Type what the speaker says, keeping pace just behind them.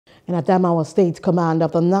An Adamawa State Command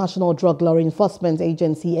of the National Drug Law Enforcement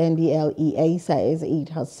Agency N.D.L.E.A says it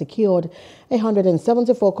has secured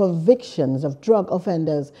 174 convictions of drug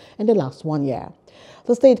offenders in the last 1 year.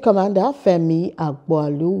 The State Commander, Femi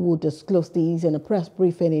Agboalu, who disclosed these in a press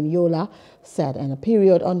briefing in Yola, said in a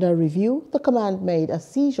period under review, the command made a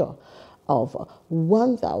seizure of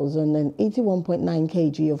 1,081.9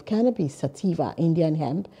 kg of cannabis sativa Indian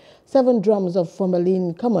hemp, 7 drums of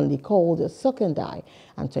formalin commonly called succendi,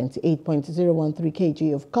 and 28.013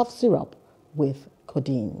 kg of cough syrup with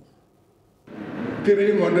codeine.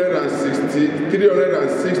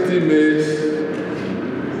 360 male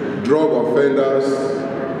drug offenders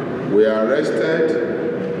were arrested,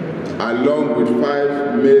 along with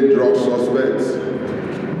 5 male drug suspects,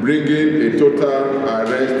 bringing a total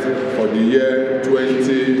arrest for the year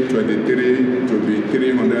 2023 to be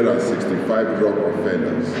 365 drug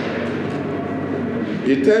offenders.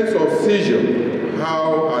 In terms of seizure,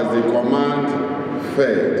 how has the command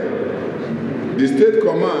fared? The State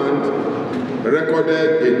Command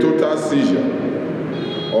recorded a total seizure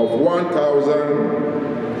of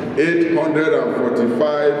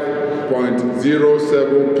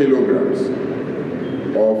 1,845.07 kilograms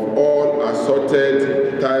of all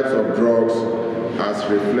assorted types of drugs as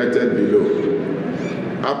reflected below.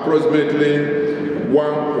 Approximately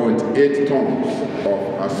 1.8 tons of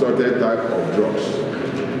assorted type of drugs.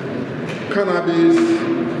 Cannabis,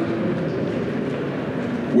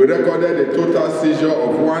 we recorded a total seizure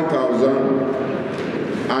of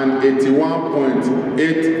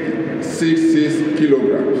 1,081.866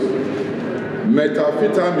 kilograms.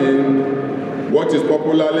 Methamphetamine, what is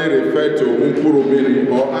popularly referred to umpurumiri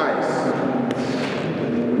or ice.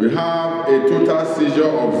 We have a total seizure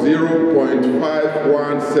of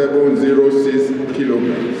 0.51706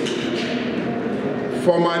 kilograms.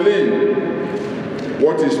 Formalin,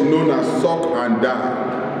 what is known as succendi.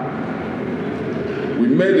 We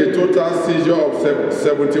made a total seizure of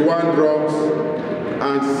 71 drums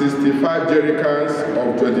and 65 jerrycans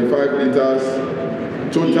of 25 liters,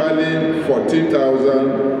 totaling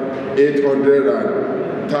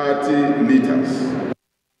 14,830 liters.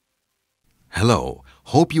 Hello,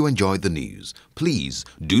 hope you enjoyed the news. Please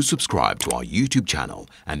do subscribe to our YouTube channel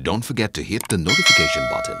and don't forget to hit the notification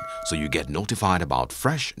button so you get notified about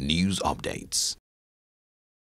fresh news updates.